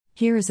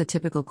Here is a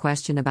typical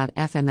question about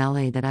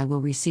FMLA that I will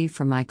receive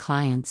from my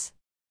clients.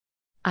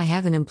 I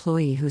have an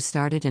employee who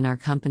started in our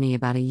company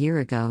about a year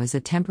ago as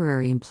a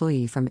temporary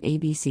employee from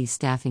ABC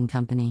Staffing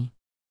Company.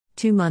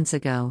 2 months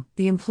ago,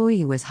 the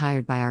employee was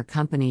hired by our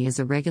company as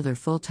a regular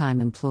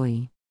full-time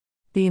employee.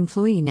 The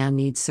employee now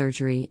needs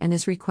surgery and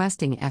is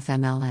requesting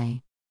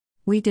FMLA.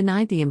 We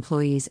denied the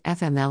employee's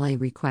FMLA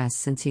request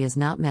since he has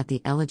not met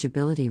the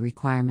eligibility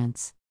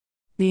requirements.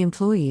 The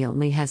employee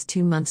only has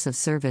 2 months of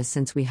service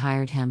since we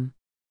hired him.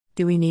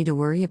 Do we need to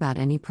worry about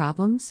any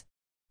problems?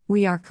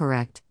 We are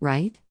correct,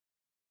 right?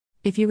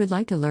 If you would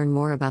like to learn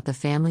more about the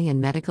Family and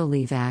Medical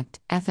Leave Act,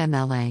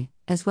 FMLA,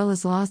 as well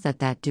as laws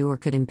that do or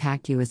could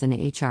impact you as an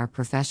HR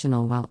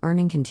professional while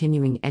earning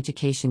continuing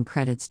education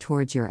credits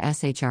towards your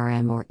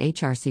SHRM or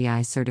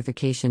HRCI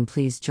certification,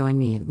 please join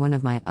me at one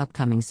of my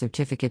upcoming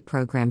certificate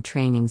program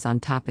trainings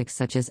on topics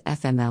such as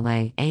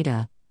FMLA,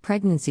 ADA,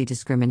 pregnancy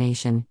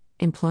discrimination,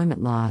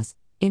 employment laws,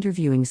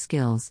 interviewing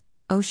skills,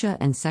 OSHA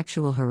and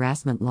sexual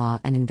harassment law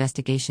and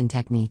investigation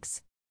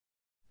techniques.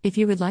 If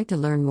you would like to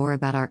learn more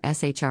about our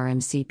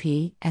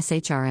SHRM-CP,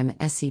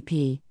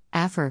 SHRM-SCP,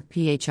 AFR,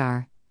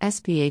 PHR,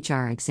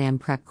 SPHR exam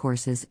prep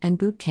courses and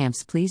boot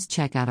camps, please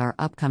check out our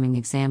upcoming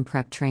exam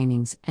prep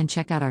trainings and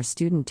check out our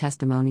student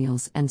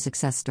testimonials and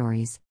success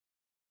stories.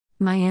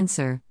 My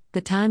answer: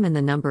 the time and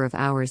the number of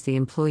hours the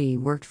employee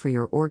worked for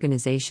your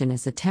organization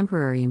as a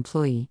temporary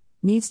employee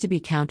needs to be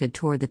counted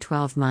toward the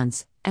 12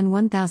 months and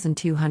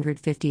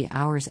 1,250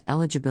 hours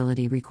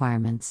eligibility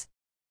requirements.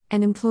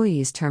 An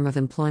employee's term of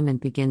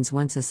employment begins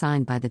once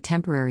assigned by the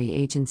temporary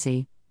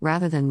agency,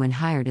 rather than when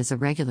hired as a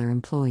regular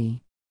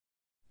employee.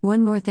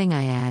 One more thing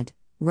I add: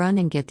 run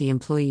and get the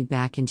employee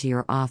back into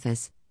your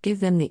office, give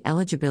them the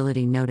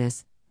eligibility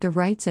notice, the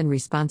rights and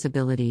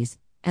responsibilities,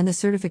 and the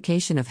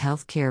certification of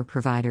healthcare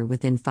provider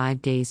within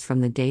 5 days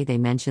from the day they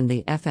mention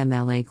the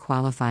FMLA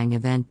qualifying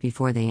event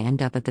before they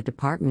end up at the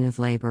Department of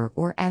Labor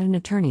or at an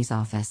attorney's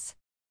office.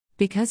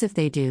 Because if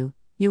they do,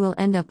 you will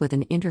end up with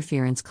an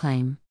interference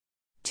claim.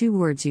 2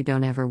 words you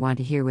don't ever want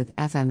to hear with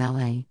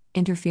FMLA: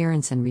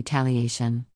 interference and retaliation.